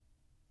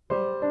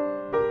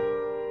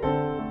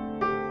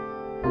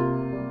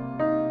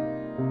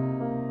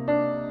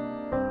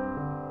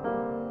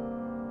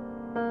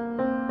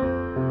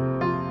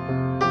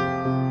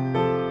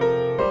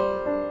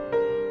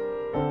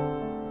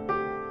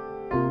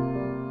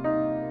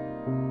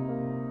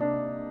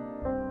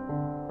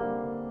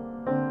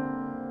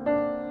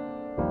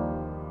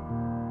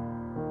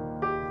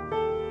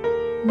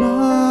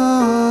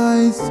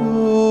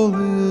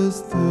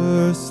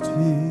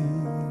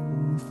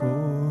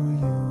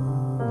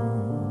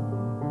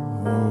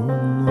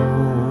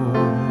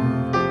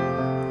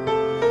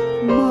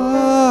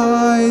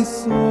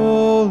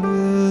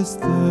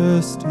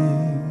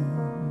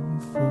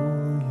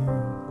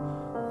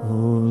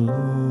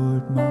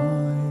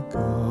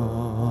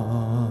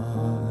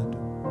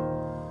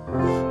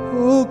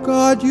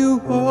God,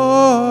 you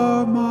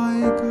are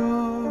my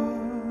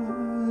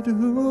God,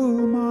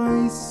 whom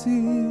I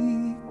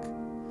seek.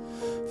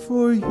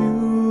 For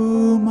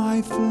you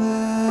my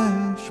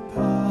flesh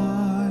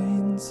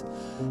pines,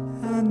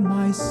 and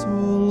my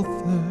soul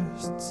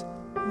thirsts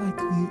like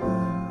the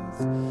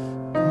earth,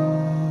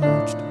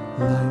 parched,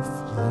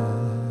 lifeless,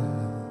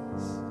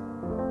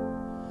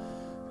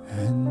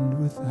 and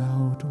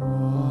without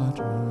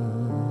water.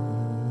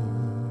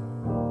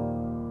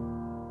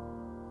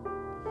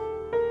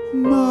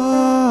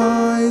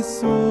 My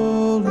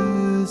soul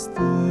is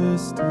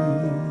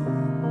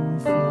thirsting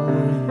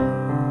for you,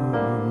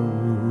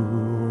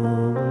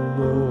 O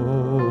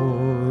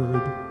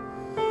Lord.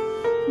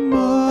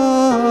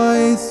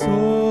 My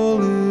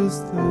soul is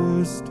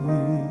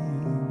thirsting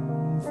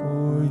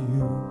for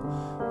you,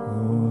 O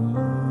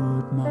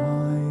Lord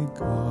my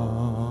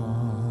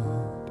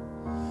God.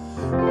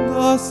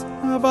 Thus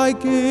have I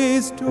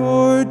gazed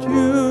toward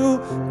you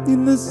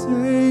in the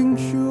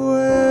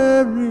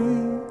sanctuary,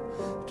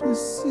 to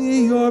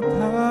see your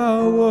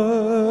power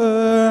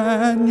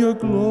and your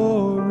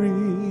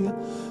glory,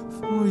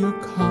 for your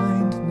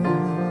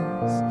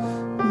kindness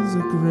is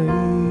a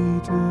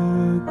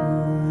greater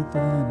good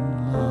than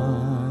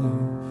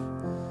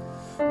life.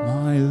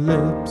 My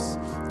lips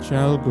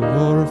shall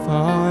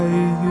glorify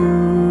you.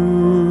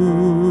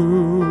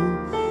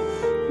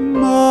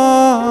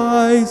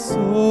 My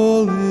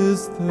soul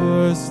is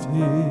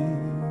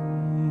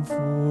thirsting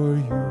for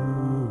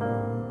you,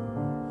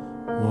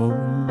 O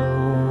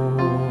Lord.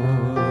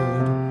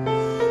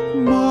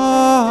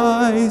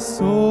 My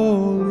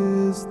soul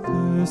is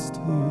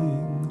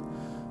thirsting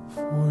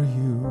for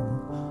you,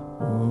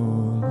 O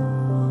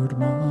Lord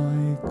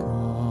my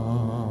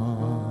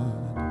God.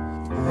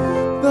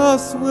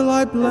 Thus will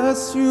I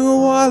bless you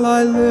while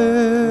I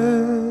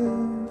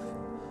live.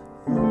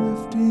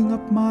 Lifting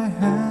up my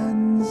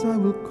hands, I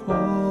will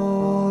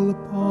call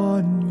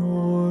upon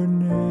your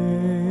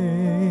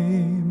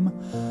name.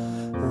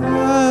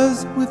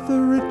 As with the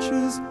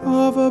riches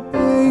of a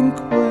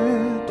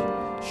banquet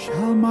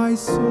shall my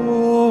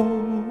soul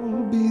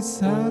be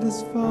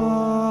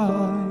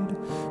satisfied,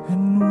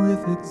 and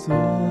with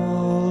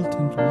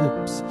exultant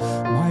lips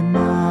my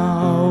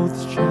mouth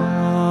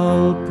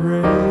shall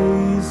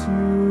praise you.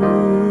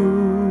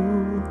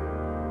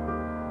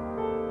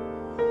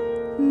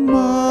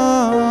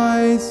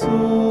 My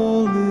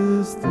soul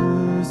is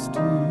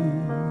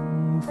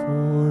thirsting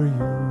for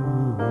you,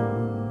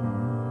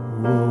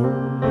 O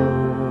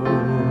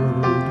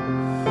Lord.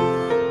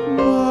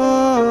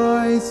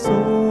 My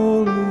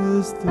soul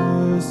is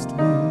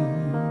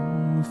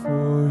thirsting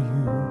for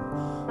you,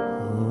 O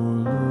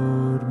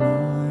Lord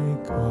my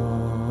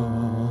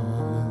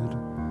God.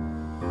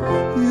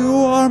 You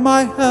are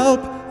my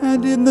help,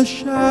 and in the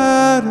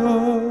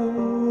shadow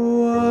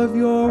of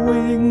your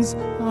wings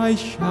I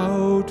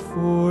shout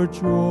for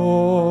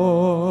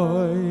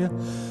joy.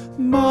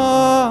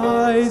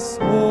 My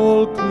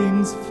soul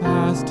clings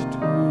fast to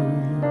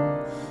you,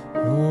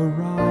 your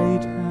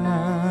right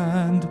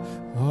hand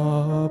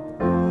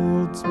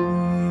upholds me.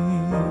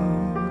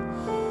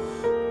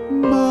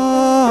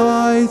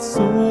 My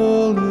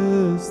soul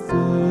is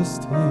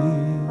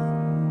thirsting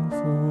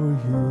for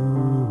you,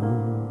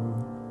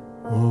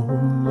 O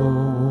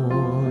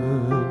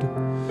Lord.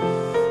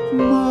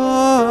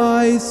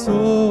 My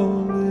soul